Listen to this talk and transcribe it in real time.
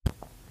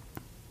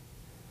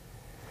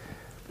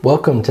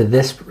Welcome to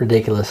This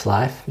Ridiculous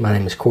Life. My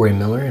name is Corey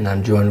Miller, and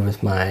I'm joined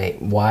with my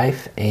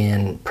wife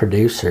and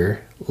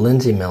producer,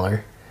 Lindsay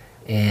Miller.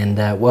 And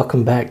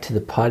welcome back to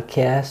the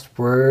podcast.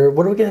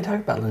 What are we going to talk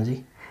about,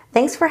 Lindsay?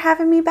 Thanks for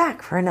having me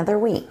back for another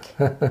week.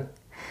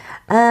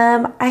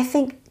 I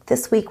think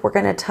this week we're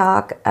going to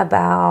talk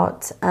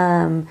about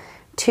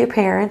two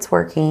parents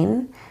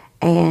working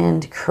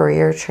and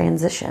career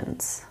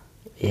transitions.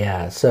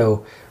 Yeah,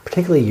 so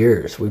particularly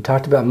yours. We've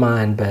talked about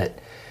mine, but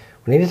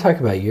we need to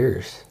talk about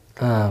yours.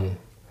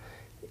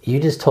 You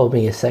just told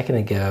me a second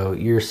ago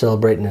you're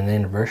celebrating an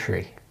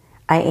anniversary.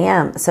 I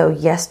am. So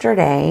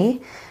yesterday,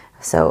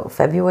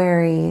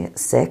 February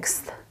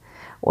 6th,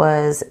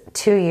 was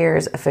 2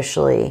 years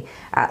officially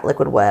at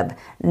Liquid Web,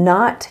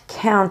 not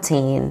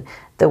counting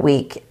the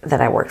week that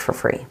I worked for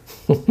free.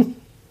 I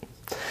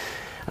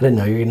didn't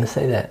know you were going to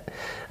say that.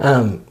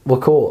 Well,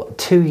 cool.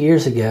 2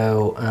 years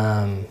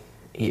ago,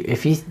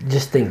 if you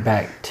just think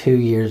back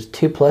 2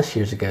 plus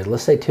years ago,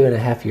 let's say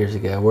 2.5 years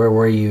ago, where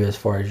were you as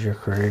far as your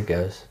career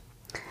goes?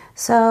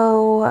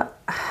 So,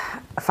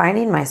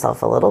 finding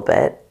myself a little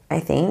bit, I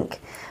think.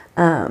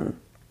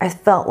 I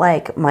felt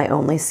like my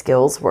only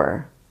skills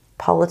were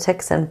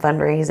politics and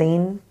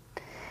fundraising,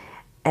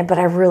 but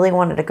I really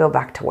wanted to go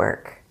back to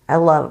work. I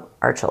love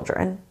our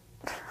children.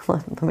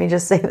 Let me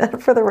just say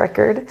that for the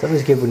record. It's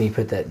always good when you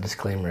put that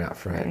disclaimer out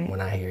front, right? When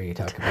I hear you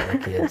talk about our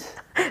kids.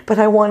 But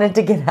I wanted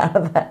to get out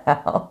of the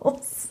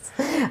house.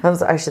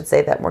 I should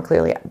say that more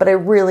clearly. But I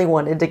really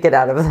wanted to get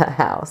out of the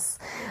house.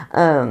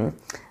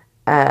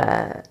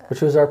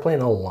 Which was our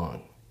plan all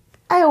along.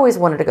 I always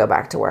wanted to go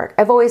back to work.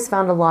 I've always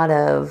found a lot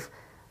of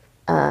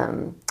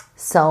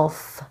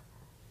self-pride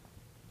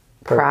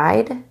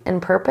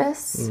and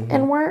purpose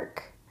in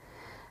work.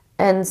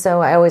 And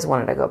so I always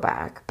wanted to go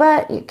back.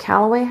 But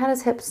Callaway had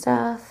his hip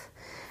stuff.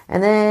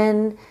 And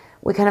then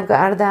we kind of got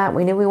out of that.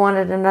 We knew we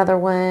wanted another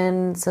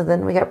one. So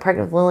then we got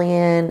pregnant with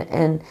Lillian.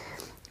 And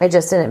it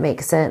just didn't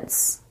make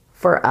sense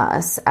for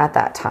us at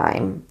that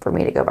time for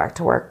me to go back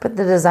to work. But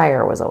the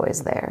desire was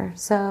always there.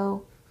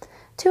 So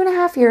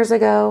 2.5 years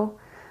ago,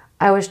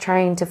 I was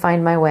trying to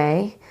find my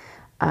way.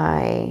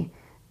 I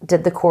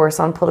did the course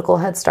on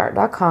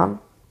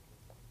politicalheadstart.com.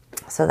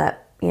 So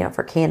that,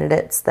 for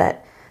candidates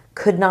that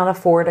could not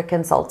afford a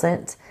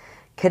consultant,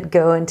 could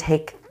go and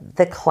take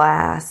the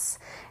class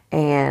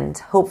and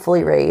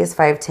hopefully raise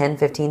 $5,000,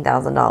 $10,000,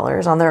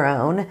 $15,000 on their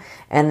own,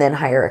 and then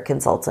hire a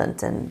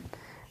consultant and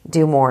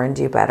do more and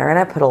do better. And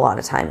I put a lot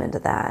of time into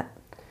that.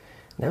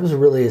 That was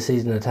really a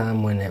season of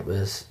time when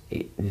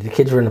the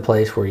kids were in a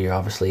place where you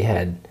obviously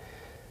had,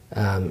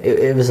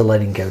 it was a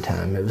letting go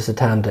time. It was a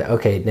time to,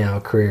 okay, now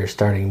a career is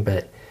starting,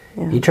 but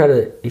you tried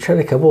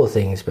a couple of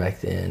things back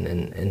then,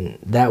 and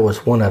that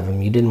was one of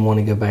them. You didn't want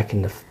to go back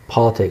into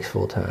politics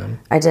full time.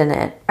 I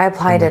didn't. I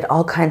applied at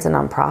all kinds of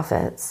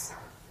nonprofits.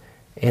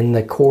 And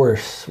the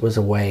course was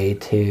a way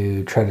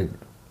to try to,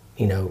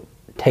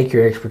 take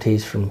your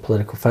expertise from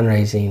political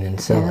fundraising and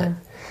sell it.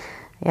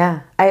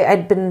 Yeah.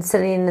 I'd been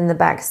sitting in the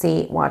back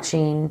seat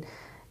watching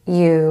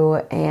you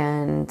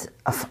and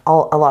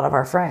a lot of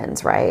our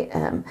friends, right?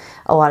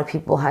 A lot of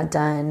people had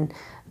done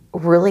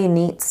really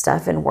neat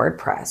stuff in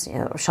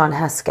WordPress, Sean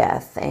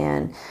Hesketh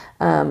and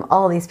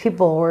all these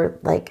people were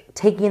like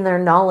taking their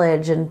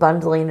knowledge and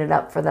bundling it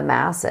up for the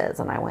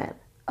masses. And I went,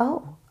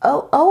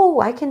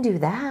 oh, I can do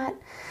that.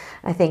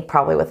 I think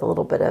probably with a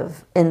little bit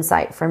of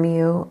insight from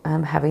you,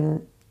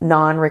 having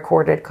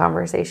non-recorded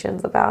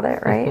conversations about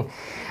it, right?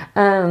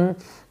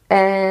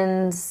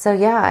 And so,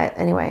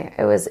 anyway,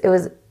 it was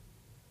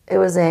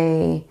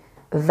a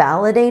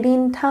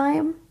validating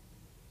time,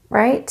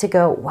 right? To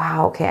go,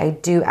 wow, okay, I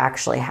do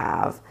actually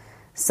have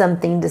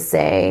something to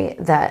say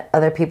that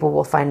other people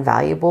will find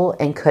valuable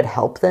and could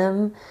help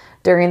them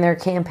during their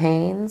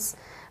campaigns.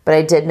 But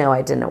I did know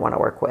I didn't want to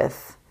work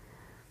with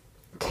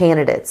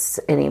candidates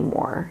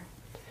anymore.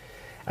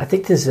 I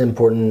think this is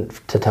important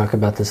to talk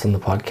about this on the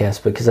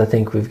podcast because I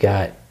think we've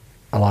got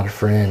a lot of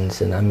friends,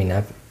 and I mean,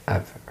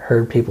 I've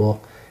heard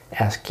people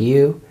ask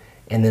you,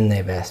 and then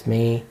they've asked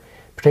me,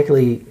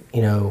 particularly,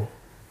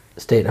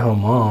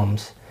 stay-at-home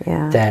moms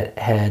that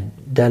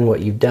had done what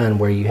you've done,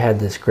 where you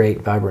had this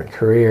great, vibrant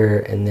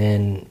career, and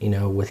then,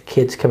 with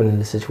kids coming into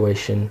the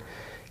situation,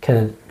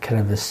 kind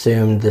of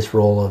assumed this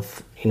role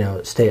of,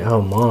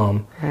 stay-at-home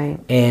mom. Right.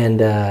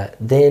 And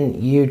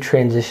then you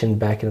transitioned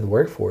back into the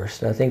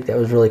workforce, and I think that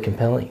was really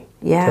compelling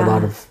to a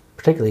lot of,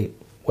 particularly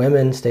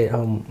women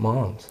stay-at-home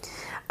moms.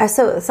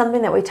 So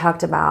something that we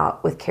talked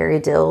about with Carrie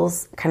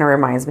Dills kind of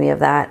reminds me of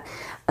that.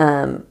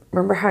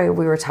 Remember how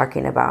we were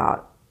talking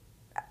about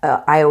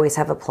I always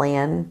have a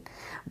plan,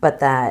 but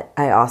that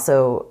I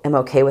also am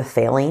okay with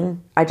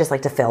failing. I just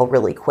like to fail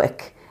really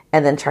quick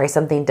and then try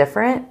something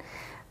different.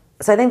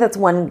 So I think that's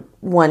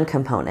one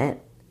component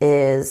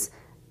is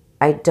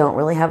I don't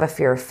really have a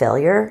fear of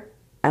failure.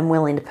 I'm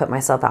willing to put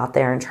myself out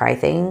there and try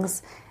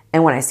things.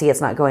 And when I see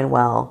it's not going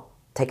well,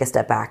 take a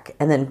step back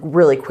and then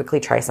really quickly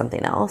try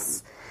something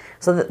else.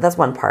 So that's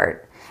one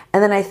part.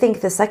 And then I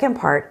think the second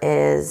part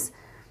is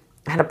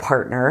I had a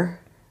partner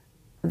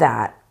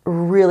that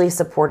really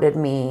supported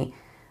me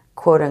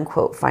quote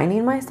unquote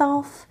finding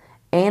myself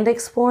and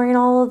exploring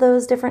all of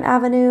those different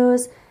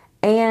avenues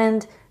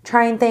and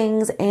trying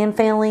things and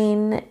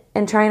failing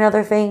and trying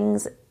other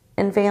things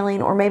and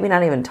failing, or maybe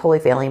not even totally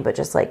failing, but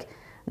just like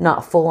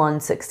not full on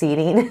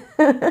succeeding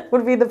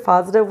would be the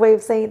positive way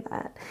of saying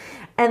that.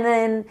 And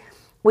then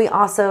we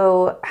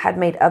also had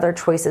made other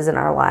choices in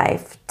our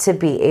life to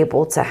be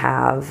able to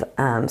have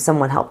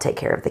someone help take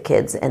care of the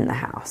kids in the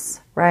house,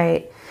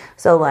 right?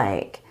 So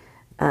like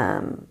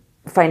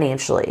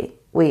financially,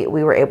 we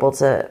were able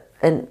to,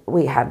 and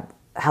we had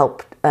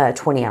help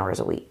 20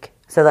 hours a week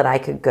so that I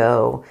could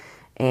go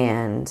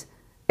and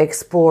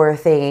explore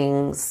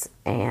things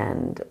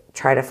and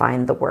try to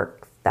find the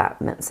work that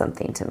meant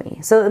something to me.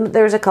 So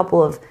there's a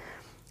couple of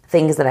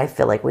things that I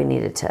feel like we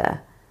needed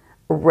to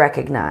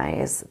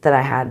recognize, that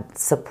I had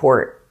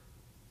support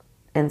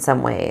in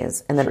some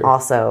ways, and then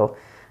also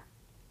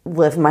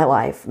live my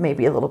life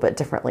maybe a little bit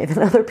differently than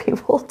other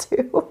people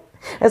do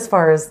as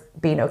far as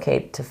being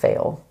okay to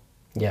fail.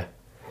 Yeah.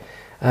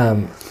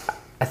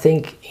 I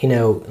think,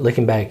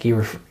 looking back,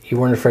 you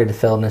weren't afraid to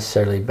fail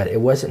necessarily, but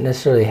it wasn't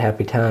necessarily a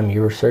happy time.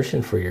 You were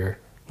searching for yourself.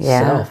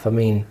 Yeah. I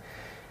mean,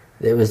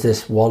 it was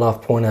this walled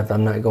off point of,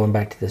 I'm not going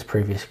back to this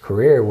previous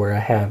career where I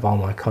have all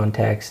my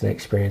contacts and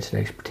experience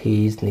and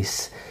expertise and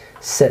these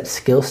set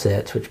skill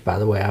sets, which, by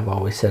the way, I've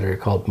always said are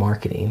called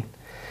marketing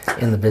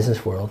in the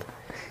business world.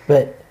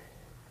 But,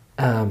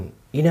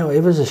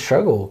 it was a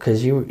struggle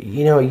because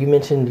you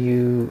mentioned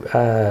you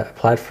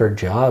applied for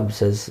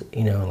jobs as,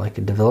 like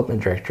a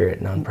development director at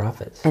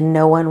nonprofits. And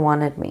no one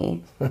wanted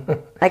me.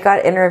 I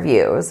got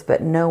interviews,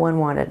 but no one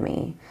wanted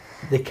me.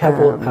 The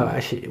couple,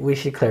 we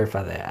should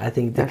clarify that. I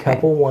think the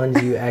couple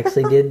ones you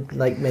actually did,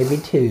 like maybe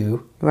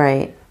two.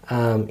 Right.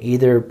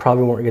 Either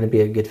probably weren't going to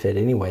be a good fit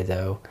anyway,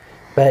 though.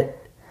 But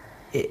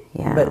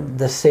but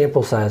the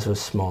sample size was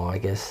small, I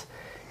guess.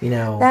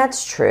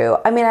 That's true.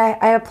 I mean,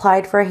 I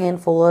applied for a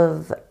handful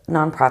of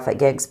nonprofit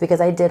gigs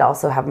because I did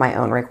also have my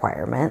own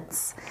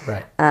requirements,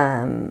 right?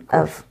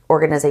 Of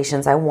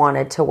organizations I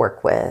wanted to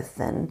work with.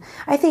 And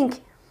I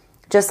think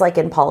just like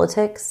in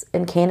politics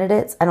and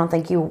candidates, I don't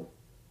think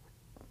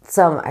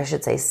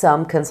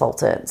some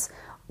consultants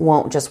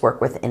won't just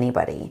work with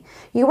anybody.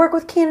 You work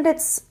with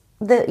candidates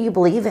that you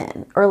believe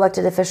in, or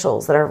elected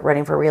officials that are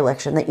running for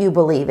re-election that you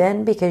believe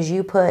in, because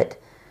you put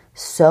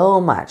so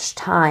much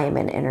time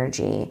and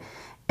energy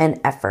and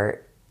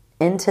effort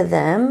into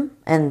them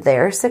and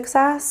their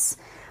success.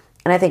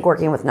 And I think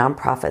working with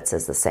nonprofits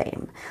is the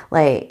same.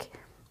 Like,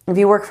 if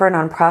you work for a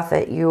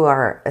nonprofit, you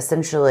are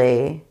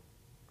essentially,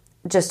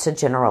 just to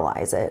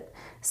generalize it,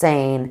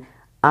 saying,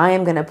 I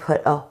am going to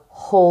put a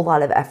whole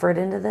lot of effort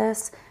into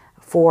this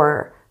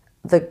for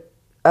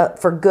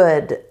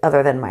good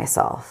other than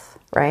myself,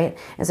 right?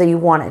 And so you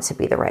want it to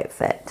be the right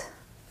fit.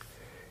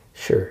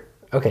 Sure.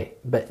 Okay,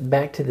 but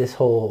back to this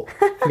whole,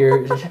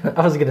 I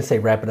was going to say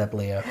wrap it up,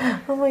 Leo.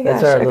 Oh my gosh.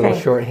 That's our little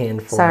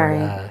shorthand for, sorry.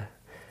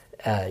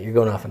 You're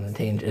going off on a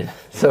tangent.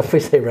 So if we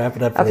say wrap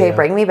it up, okay, Leo.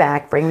 bring me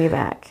back.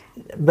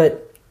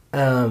 But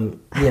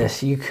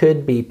yes, you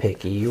could be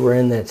picky. You were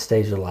in that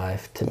stage of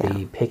life to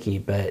be picky,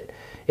 but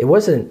it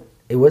wasn't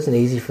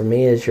easy for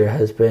me as your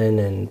husband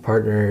and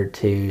partner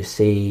to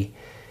see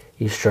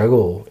you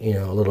struggle,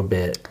 a little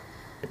bit.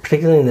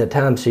 Particularly in that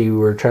time, so you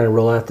were trying to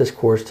roll out this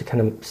course to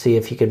kind of see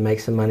if you could make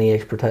some money,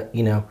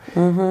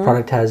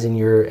 productizing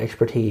your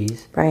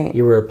expertise. Right.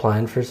 You were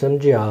applying for some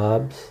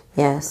jobs.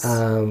 Yes.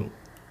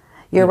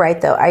 You're right,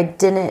 though. I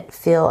didn't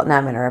feel... Now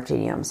I'm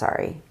interrupting you. I'm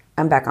sorry.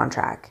 I'm back on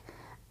track.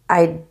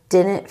 I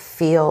didn't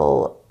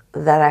feel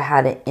that I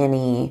had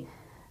any,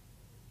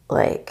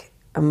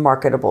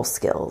 marketable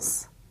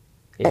skills.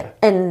 Yeah.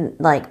 And,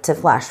 to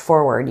flash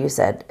forward, you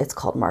said it's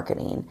called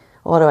marketing.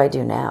 What do I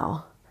do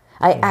now?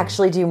 I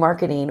actually do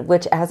marketing,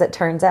 which, as it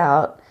turns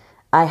out,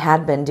 I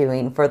had been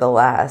doing for the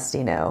last,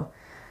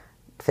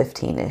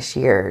 15-ish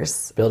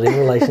years. Building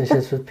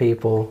relationships with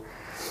people,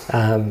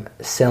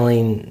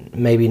 selling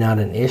maybe not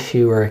an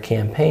issue or a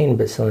campaign,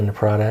 but selling a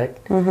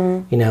product,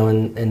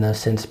 in those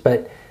sense.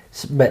 But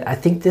I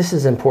think this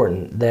is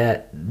important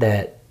that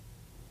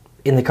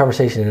in the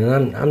conversation,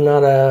 and I'm not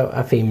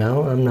a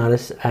female,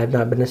 I've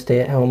not been a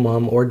stay-at-home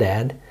mom or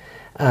dad,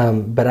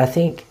 but I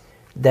think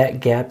that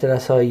gap that I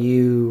saw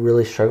you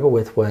really struggle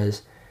with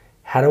was,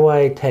 how do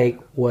I take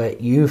what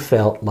you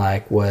felt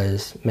like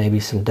was maybe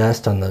some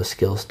dust on those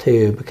skills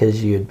too,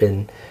 because you had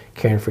been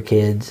caring for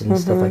kids and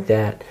stuff like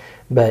that,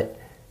 but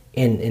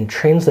and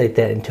translate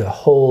that into a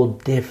whole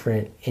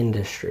different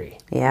industry.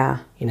 Yeah.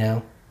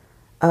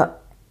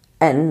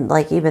 And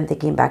even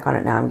thinking back on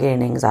it now, I'm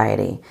getting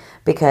anxiety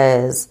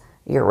because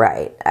you're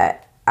right.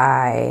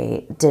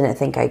 I didn't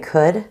think I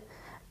could.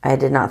 I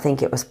did not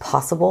think it was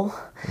possible.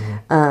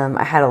 Mm-hmm.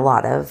 I had a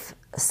lot of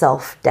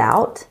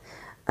self-doubt,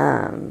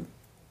 and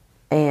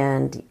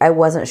I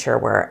wasn't sure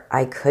where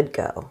I could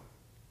go.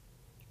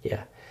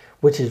 Yeah,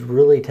 which is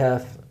really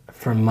tough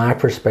from my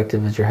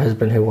perspective as your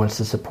husband who wants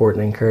to support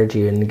and encourage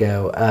you and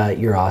go,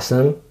 you're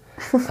awesome.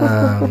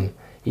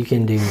 You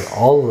can do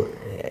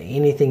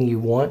anything you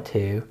want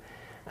to.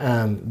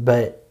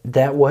 But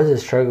that was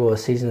a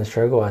season of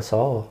struggle I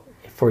saw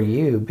for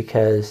you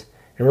because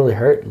it really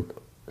hurt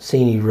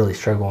seeing you really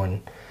struggle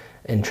and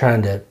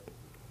trying to,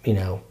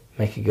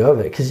 make a go of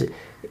it. Because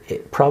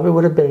it probably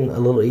would have been a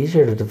little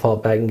easier to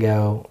default back and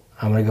go,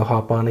 I'm going to go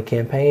hop on a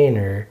campaign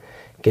or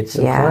get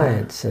some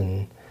clients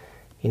and,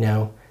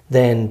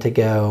 than to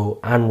go,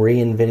 I'm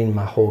reinventing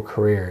my whole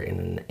career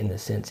in a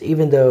sense.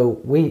 Even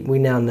though we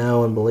now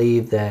know and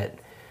believe that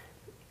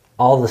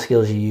all the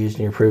skills you used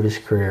in your previous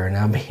career are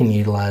now being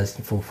utilized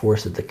in full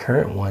force at the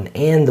current one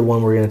and the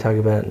one we're going to talk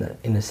about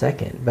in a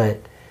second. But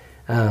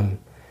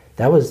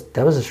that was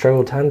a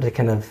struggle time to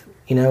kind of,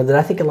 that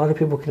I think a lot of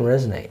people can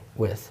resonate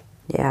with.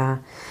 Yeah.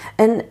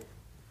 And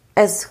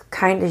as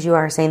kind as you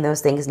are saying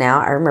those things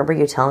now, I remember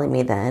you telling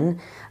me then,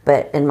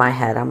 but in my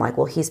head, I'm like,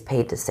 well, he's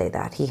paid to say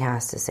that. He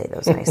has to say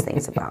those nice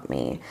things about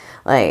me.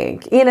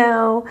 But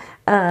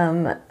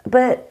I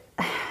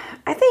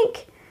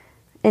think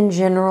in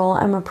general,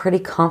 I'm a pretty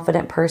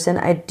confident person.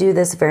 I do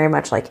this very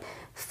much like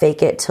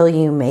fake it till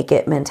you make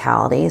it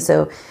mentality.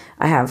 So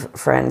I have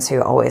friends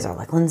who always are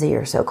like, Lindsay,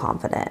 you're so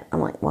confident.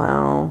 I'm like,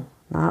 well,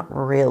 not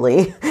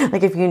really.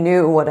 Like if you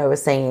knew what I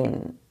was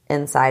saying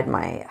inside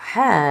my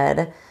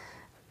head,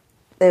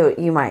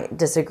 you might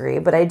disagree,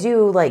 but I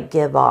do like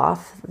give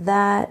off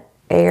that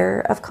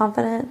air of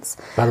confidence.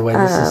 By the way,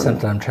 this is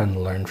something I'm trying to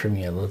learn from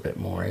you a little bit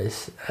more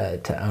is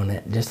to own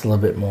it just a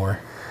little bit more.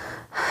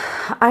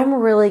 I'm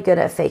really good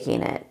at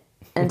faking it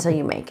until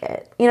you make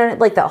it.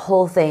 Like that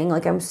whole thing,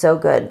 like I'm so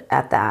good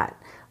at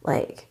that.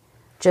 Like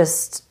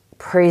just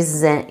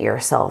present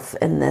yourself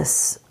in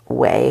this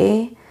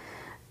way.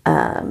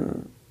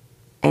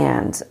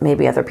 And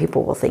maybe other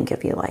people will think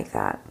of you like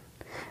that.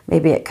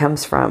 Maybe it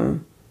comes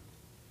from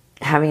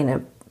having a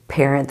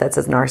parent that's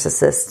a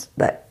narcissist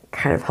that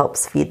kind of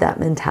helps feed that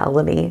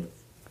mentality.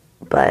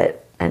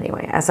 But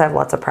anyway, I have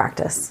lots of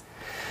practice.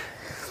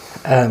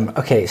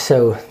 Okay,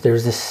 so there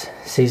was this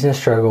season of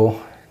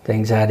struggle, the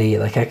anxiety,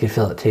 like I could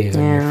feel it too in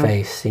your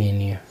face,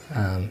 seeing you.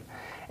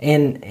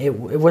 And it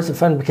wasn't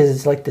fun because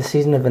it's like the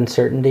season of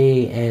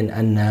uncertainty and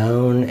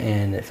unknown,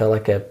 and it felt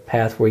like a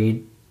path where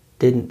you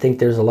didn't think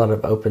there's a lot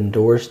of open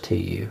doors to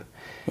you.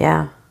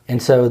 Yeah.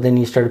 And so then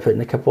you started putting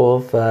a couple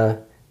of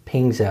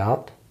pings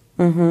out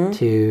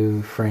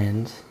to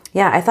friends.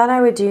 Yeah, I thought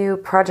I would do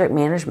project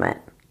management.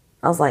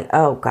 I was like,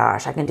 oh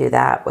gosh, I can do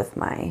that with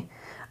my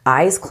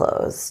eyes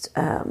closed,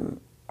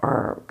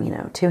 or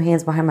two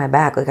hands behind my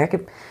back. Like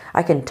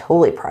I can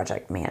totally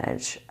project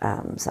manage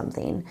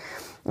something.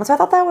 And so I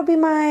thought that would be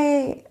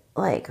my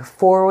like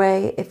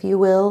foray, if you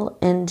will,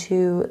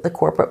 into the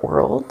corporate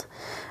world.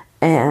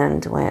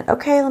 And went,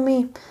 okay,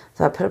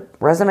 so I put a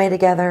resume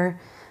together,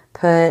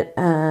 put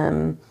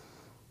a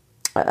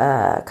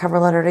cover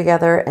letter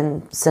together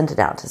and sent it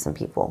out to some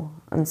people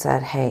and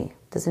said, hey,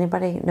 does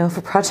anybody know of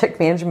a project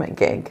management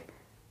gig?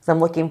 So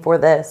I'm looking for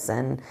this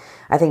and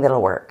I think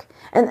that'll work.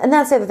 And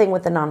that's the other thing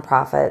with the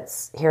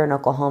nonprofits here in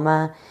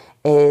Oklahoma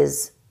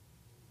is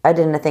I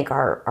didn't think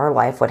our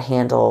life would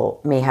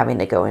handle me having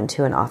to go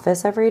into an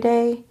office every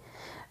day.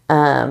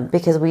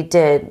 Because we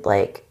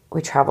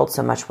traveled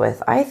so much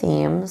with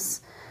iThemes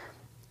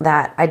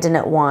that I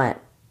didn't want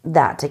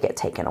that to get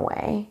taken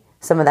away.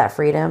 Some of that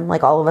freedom,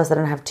 like all of us that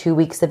don't have 2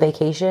 weeks of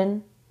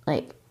vacation,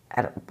 like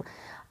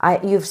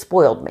you've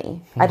spoiled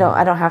me. Mm-hmm.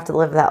 I don't have to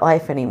live that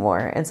life anymore.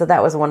 And so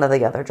that was one of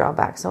the other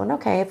drawbacks. So,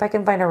 okay, if I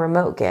can find a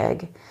remote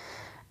gig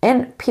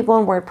and people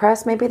in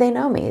WordPress, maybe they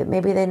know me.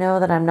 Maybe they know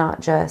that I'm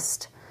not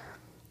just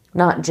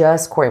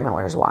Corey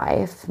Miller's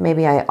wife.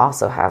 Maybe I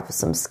also have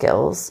some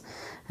skills.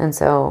 And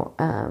so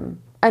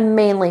I'm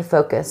mainly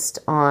focused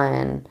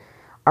on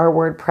our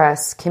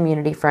WordPress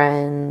community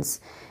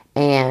friends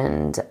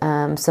and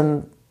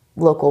some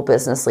local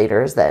business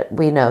leaders that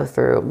we know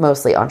through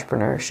mostly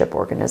entrepreneurship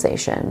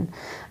organization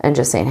and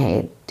just saying,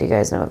 hey, do you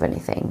guys know of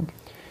anything?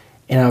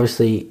 And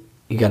obviously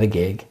you got a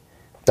gig.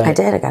 But,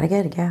 I got a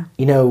gig, yeah.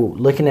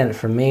 Looking at it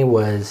for me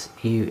was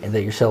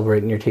that you're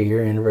celebrating your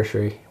 2-year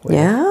anniversary.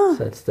 Yeah.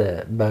 So that's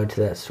the bow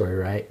to that story,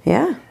 right?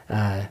 Yeah.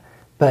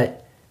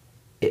 But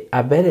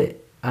I bet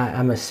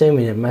I'm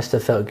assuming it must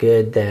have felt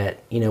good that,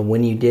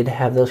 when you did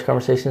have those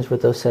conversations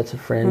with those sets of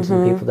friends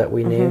and people that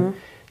we knew,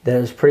 that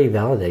it was pretty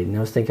validating. I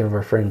was thinking of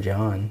our friend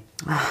John.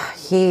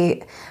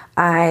 That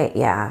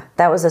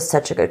was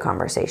such a good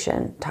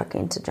conversation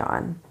talking to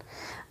John.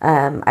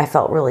 I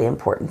felt really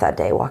important that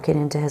day walking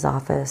into his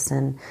office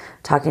and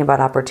talking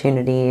about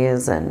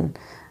opportunities and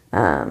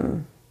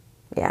it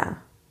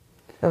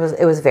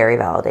was very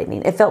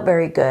validating. It felt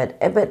very good,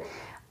 but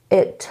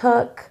it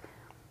took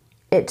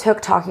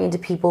talking to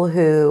people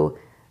who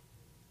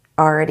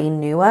already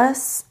knew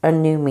us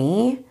and knew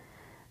me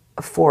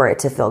for it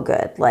to feel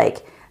good.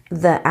 Like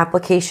the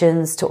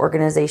applications to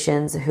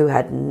organizations who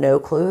had no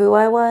clue who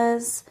I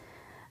was,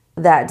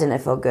 that didn't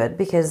feel good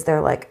because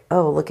they're like,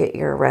 oh, look at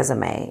your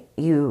resume.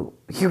 You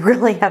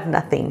really have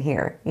nothing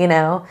here,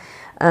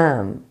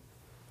 7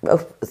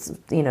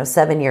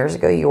 years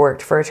ago you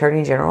worked for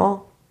Attorney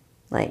General,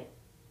 like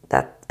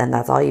that, and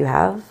that's all you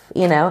have,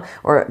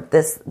 or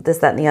this,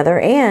 that, and the other.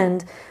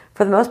 And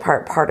for the most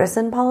part,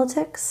 partisan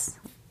politics.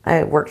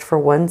 I worked for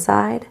one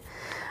side.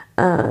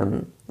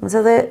 And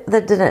so that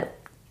didn't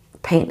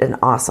paint an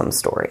awesome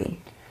story.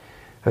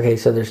 Okay,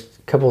 so there's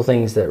a couple of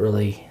things that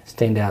really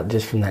stand out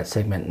just from that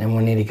segment, and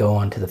we need to go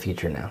on to the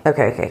future now.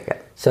 Okay, good.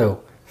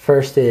 So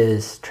first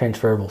is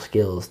transferable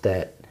skills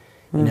that,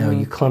 you know,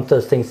 you clump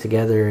those things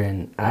together,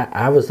 and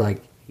I was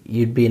like,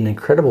 you'd be an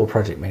incredible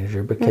project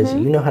manager because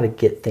you know how to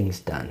get things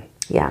done.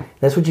 Yeah.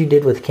 That's what you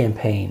did with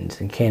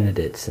campaigns and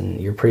candidates and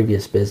your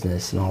previous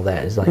business and all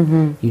that. Is like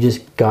you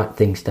just got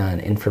things done.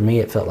 And for me,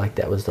 it felt like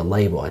that was the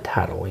label, a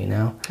title, you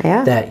know,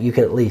 that you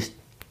could at least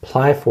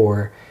apply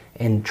for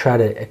and try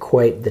to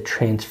equate the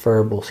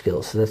transferable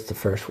skills. So that's the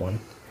first one.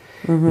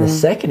 And the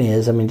second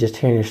is, I mean, just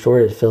hearing your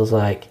story, it feels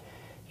like,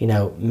 you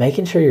know,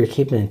 making sure you're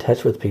keeping in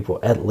touch with people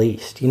at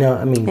least, you know,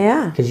 I mean,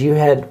 because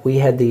we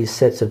had these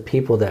sets of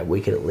people that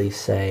we could at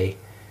least say,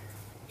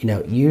 you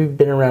know, you've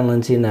been around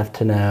Lindsay enough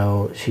to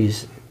know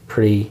she's a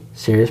pretty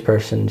serious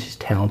person, she's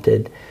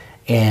talented,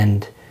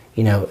 and,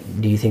 you know,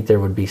 do you think there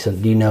would be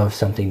do you know of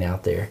something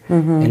out there?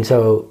 And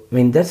so, I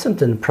mean, that's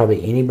something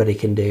probably anybody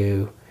can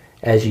do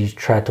as you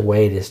try to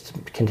wait, is to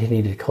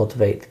continue to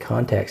cultivate the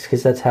contacts,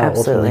 because that's how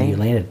ultimately you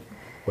landed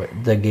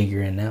the gig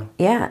you're in now.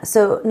 Yeah,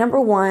 so number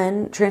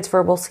one,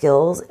 transferable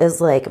skills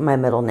is like my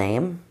middle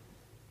name.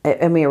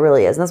 I mean, it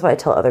really is, and that's what I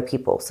tell other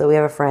people. So we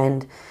have a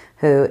friend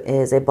who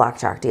is a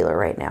blackjack dealer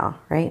right now,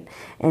 right?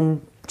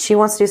 And she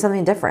wants to do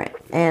something different.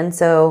 And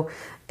so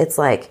it's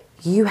like,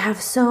 you have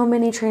so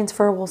many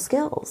transferable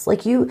skills.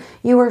 Like you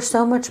are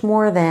so much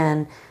more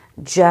than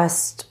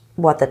just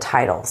what the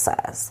title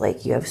says.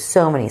 Like you have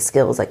so many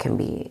skills that can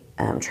be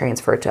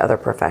transferred to other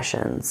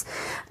professions.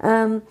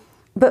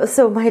 But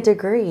so my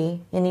degree,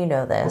 and you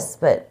know this,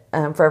 but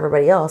for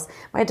everybody else,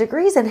 my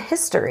degree is in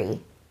history.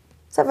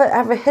 So I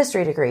have a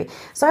history degree.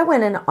 So I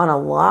went in on a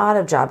lot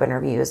of job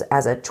interviews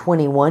as a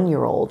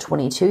 21-year-old,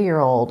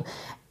 22-year-old,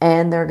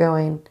 and they're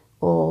going,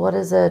 well, what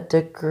does a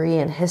degree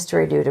in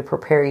history do to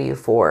prepare you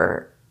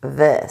for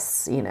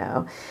this, you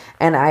know?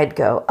 And I'd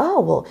go, oh,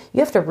 well, you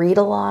have to read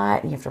a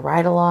lot, and you have to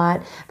write a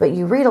lot, but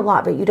you read a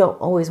lot, but you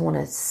don't always want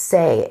to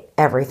say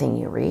everything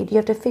you read. You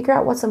have to figure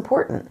out what's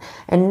important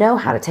and know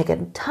how to take a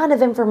ton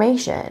of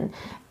information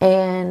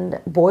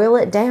and boil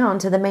it down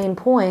to the main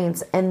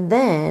points, and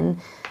then,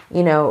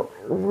 you know,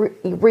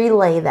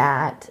 relay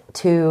that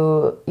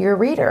to your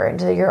reader and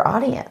to your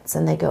audience.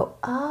 And they go,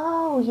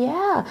 oh,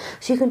 yeah,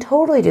 so you can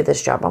totally do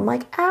this job. I'm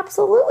like,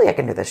 absolutely, I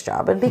can do this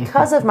job. And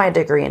because of my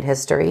degree in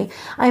history,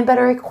 I'm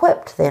better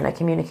equipped than a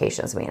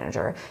communications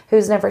manager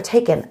who's never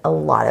taken a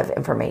lot of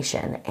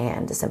information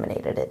and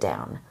disseminated it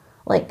down.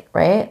 Like,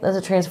 right? That's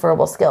a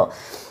transferable skill.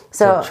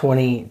 So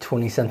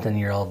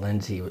 20-something-year-old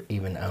Lindsay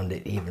even owned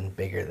it even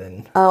bigger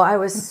than... Oh, I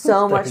was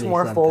so much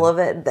more full of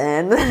it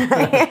then than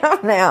I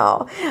am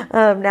now.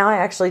 Now I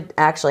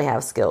actually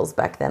have skills.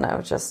 Back then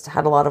I just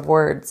had a lot of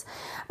words.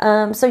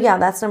 So yeah,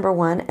 that's number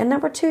one. And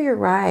number two, you're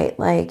right.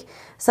 Like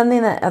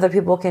something that other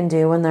people can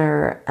do when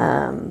they're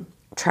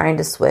trying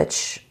to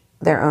switch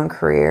their own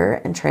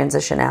career and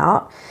transition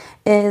out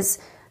is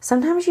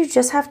sometimes you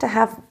just have to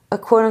have a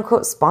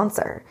quote-unquote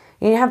sponsor.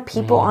 You have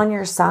people on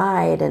your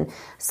side and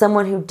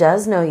someone who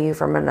does know you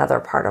from another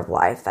part of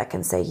life that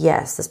can say,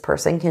 yes, this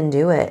person can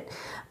do it.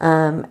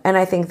 And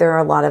I think there are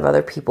a lot of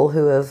other people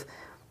who have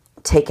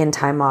taken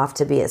time off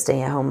to be at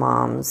stay-at-home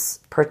moms,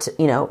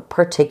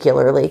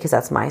 particularly because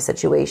that's my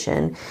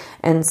situation,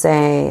 and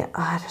say,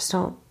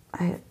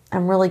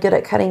 I'm really good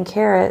at cutting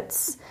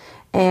carrots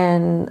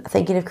and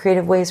thinking of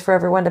creative ways for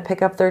everyone to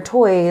pick up their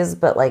toys,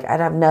 but like I'd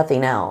have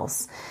nothing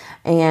else.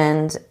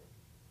 And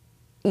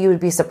you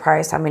would be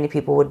surprised how many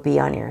people would be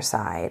on your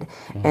side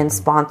and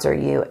sponsor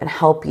you and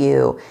help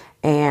you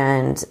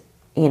and,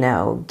 you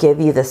know, give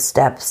you the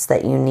steps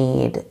that you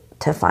need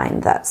to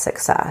find that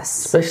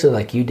success. Especially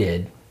like you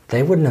did.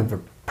 They wouldn't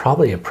have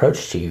probably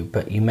approached you,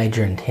 but you made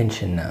your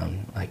intention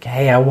known. Like,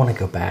 hey, I want to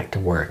go back to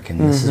work, and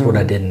this is what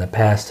I did in the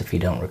past, if you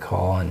don't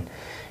recall. And,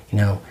 you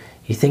know,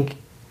 you think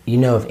you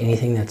know of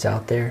anything that's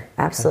out there?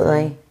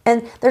 Absolutely.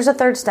 And there's a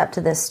third step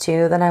to this,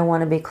 too, that I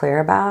want to be clear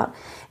about,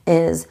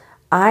 is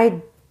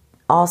I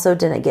also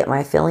didn't get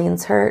my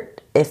feelings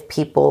hurt if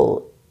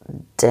people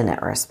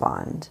didn't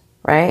respond,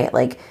 right?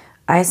 Like,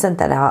 I sent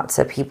that out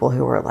to people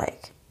who were,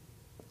 like,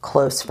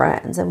 close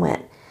friends and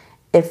went,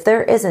 if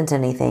there isn't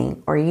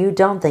anything or you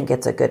don't think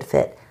it's a good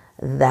fit,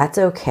 that's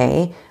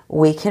okay.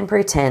 We can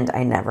pretend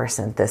I never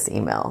sent this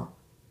email.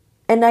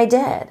 And I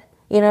did,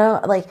 you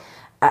know, like,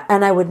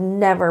 and I would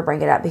never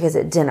bring it up because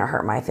it didn't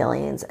hurt my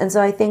feelings. And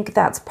so I think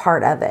that's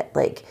part of it,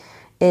 like,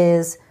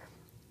 is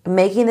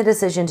making the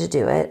decision to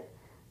do it,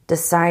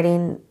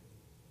 deciding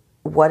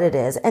what it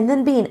is, and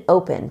then being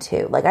open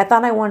to. Like, I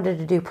thought I wanted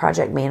to do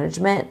project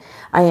management.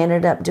 I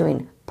ended up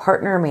doing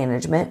partner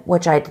management,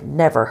 which I'd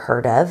never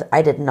heard of.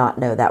 I did not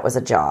know that was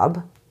a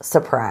job.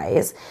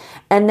 Surprise.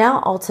 And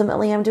now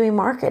ultimately I'm doing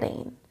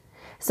marketing.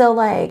 So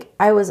like,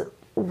 I was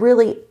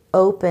really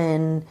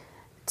open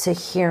to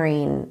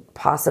hearing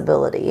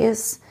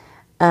possibilities,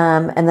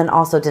 and then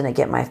also didn't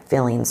get my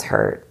feelings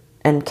hurt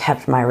and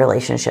kept my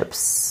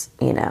relationships,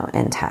 you know,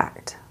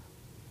 intact.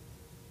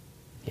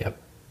 Yep.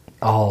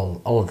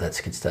 all of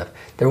that's good stuff.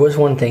 There was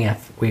one thing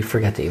we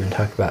forgot to even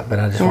talk about, but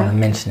I just want to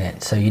mention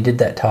it. So you did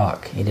that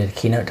talk. You did a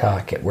keynote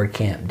talk at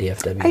WordCamp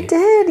DFW. I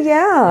did,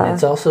 yeah. And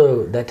it's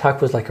also, that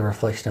talk was like a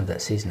reflection of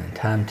that season in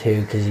time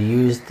too, because you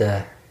used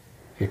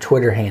your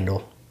Twitter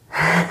handle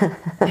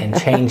and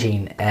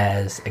changing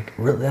that's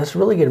a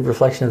really good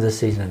reflection of this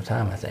season of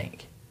time, I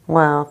think.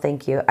 Well,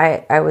 thank you.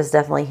 I was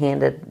definitely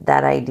handed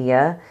that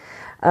idea.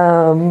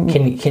 Can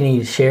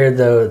you share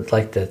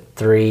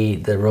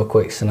the real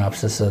quick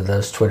synopsis of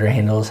those Twitter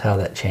handles, how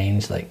that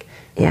changed? It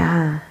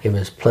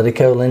was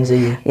Politico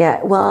Lindsay.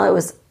 Yeah, well, it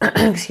was,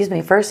 excuse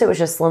me, first it was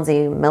just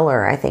Lindsay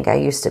Miller, I think I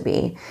used to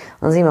be.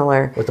 Lindsay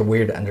Miller. With a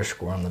weird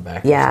underscore on the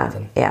back or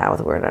something. Yeah, with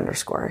a weird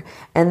underscore.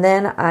 And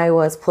then I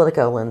was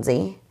Politico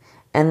Lindsay.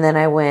 And then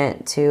I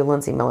went to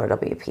Lindsay Miller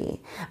WP.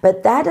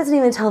 But that doesn't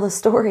even tell the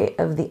story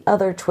of the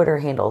other Twitter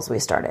handles I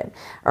started.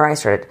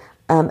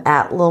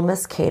 At Lil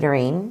Miss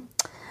Catering,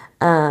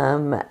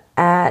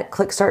 at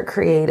Clickstart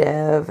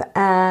Creative,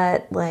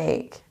 at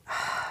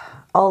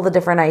all the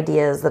different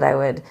ideas that I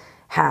would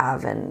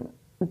have and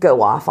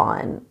go off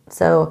on.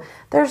 So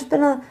there's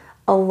been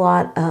a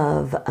lot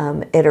of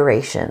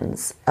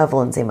iterations of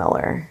Lindsay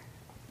Miller.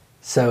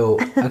 So,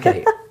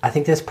 okay, I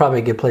think that's probably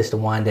a good place to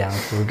wind down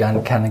because we've gone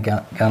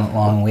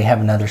along. We have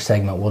another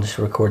segment. We'll just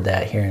record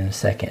that here in a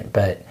second.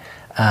 But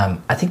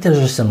I think those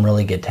are some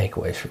really good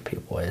takeaways for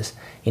people is,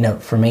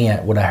 for me,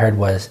 what I heard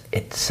was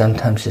it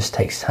sometimes just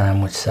takes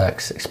time, which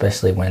sucks,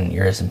 especially when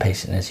you're as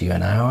impatient as you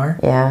and I are.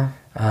 Yeah.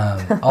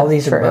 All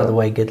these are, by the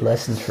way, good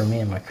lessons for me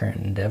in my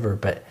current endeavor.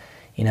 But,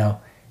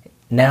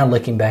 now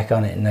looking back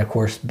on it, and of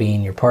course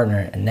being your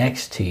partner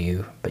next to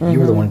you, but you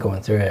were the one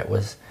going through it,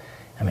 was,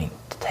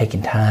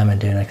 taking time and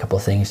doing a couple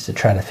of things to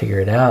try to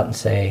figure it out and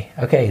say,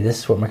 okay, this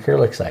is what my career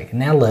looks like. And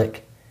now look,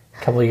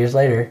 a couple of years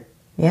later.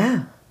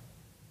 Yeah.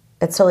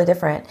 It's totally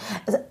different.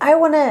 I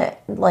want to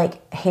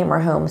hammer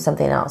home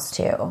something else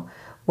too,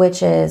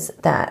 which is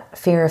that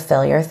fear of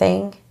failure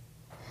thing.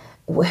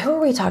 Who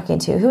are we talking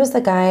to? Who was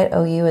the guy at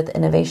OU at the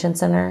Innovation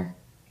Center?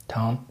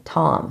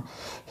 Tom.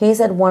 He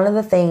said one of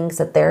the things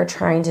that they're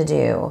trying to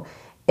do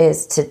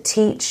is to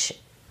teach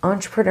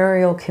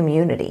entrepreneurial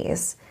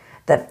communities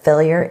that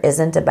failure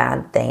isn't a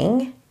bad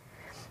thing.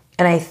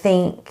 And I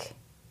think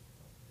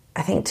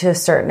to a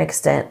certain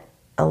extent,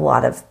 a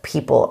lot of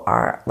people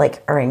are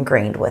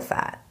ingrained with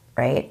that,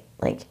 right?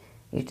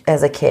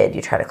 As a kid,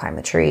 you try to climb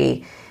the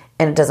tree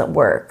and it doesn't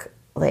work.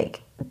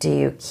 Do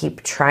you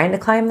keep trying to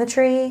climb the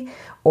tree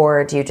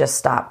or do you just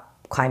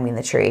stop climbing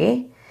the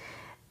tree?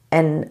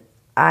 And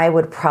I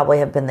would probably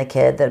have been the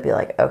kid that'd be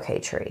like, okay,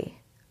 tree,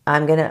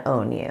 I'm going to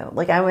own you.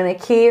 I'm going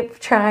to keep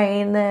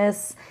trying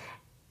this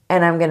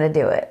and I'm going to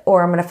do it.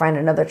 Or I'm going to find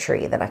another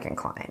tree that I can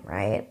climb,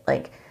 right?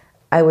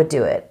 I would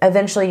do it.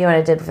 Eventually, you know what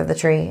I did for the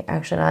tree?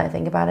 Actually, now that I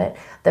think about it,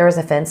 there was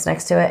a fence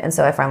next to it. And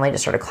so I finally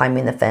just started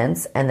climbing the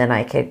fence and then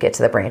I could get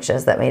to the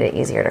branches that made it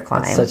easier to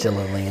climb. It's such a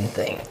Lillian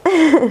thing.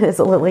 It's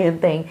a Lillian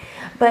thing.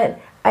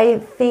 But I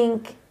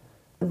think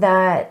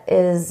that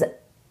is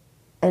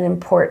an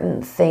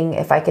important thing.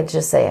 If I could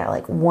just say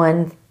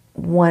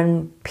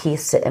one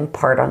piece to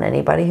impart on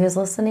anybody who's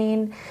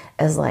listening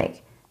is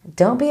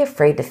don't be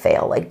afraid to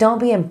fail. Don't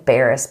be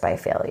embarrassed by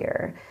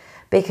failure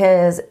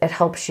because it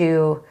helps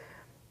you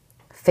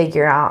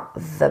figure out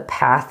the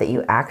path that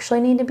you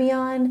actually need to be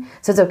on.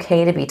 So it's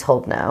okay to be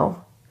told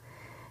no.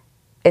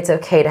 It's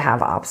okay to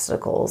have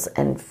obstacles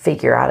and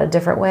figure out a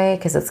different way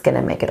because it's going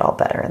to make it all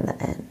better in the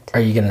end. Are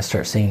you going to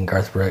start singing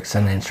Garth Brooks'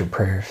 Unanswered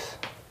Prayers?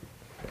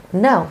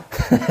 No,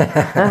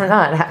 I'm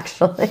not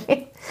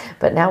actually.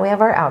 But now we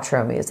have our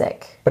outro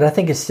music. But I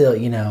think it's still,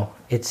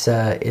 it's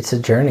a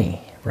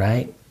journey,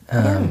 right?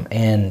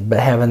 But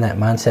having that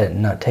mindset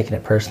and not taking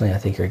it personally, I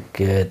think are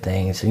good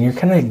things. And you're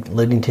kind of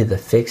alluding to the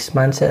fixed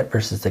mindset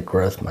versus the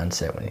growth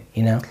mindset,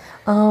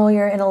 Oh,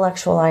 you're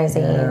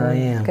intellectualizing.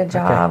 Yeah. Good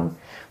job. Okay.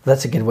 Well,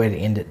 that's a good way to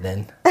end it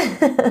then.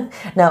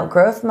 No,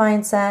 growth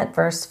mindset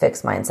versus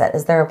fixed mindset.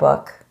 Is there a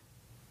book?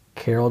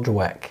 Carol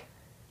Dweck.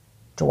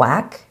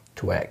 Dweck?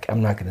 Dweck.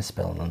 I'm not going to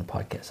spell it on the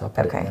podcast. I'll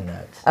put it in the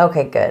notes.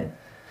 Okay, good.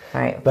 All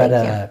right, but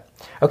thank you.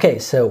 Okay,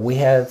 so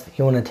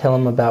you want to tell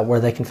them about where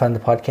they can find the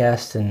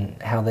podcast and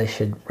how they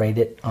should rate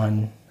it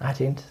on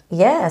iTunes?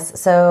 Yes,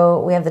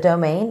 so we have the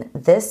domain,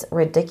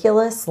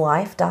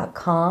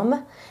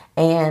 thisridiculouslife.com,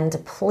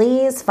 and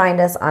please find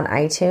us on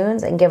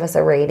iTunes and give us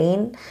a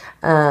rating,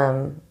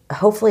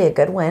 hopefully a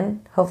good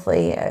one,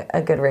 hopefully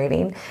a good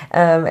rating,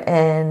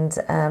 and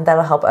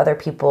that'll help other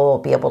people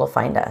be able to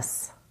find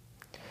us.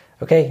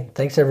 Okay,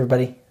 thanks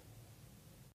everybody.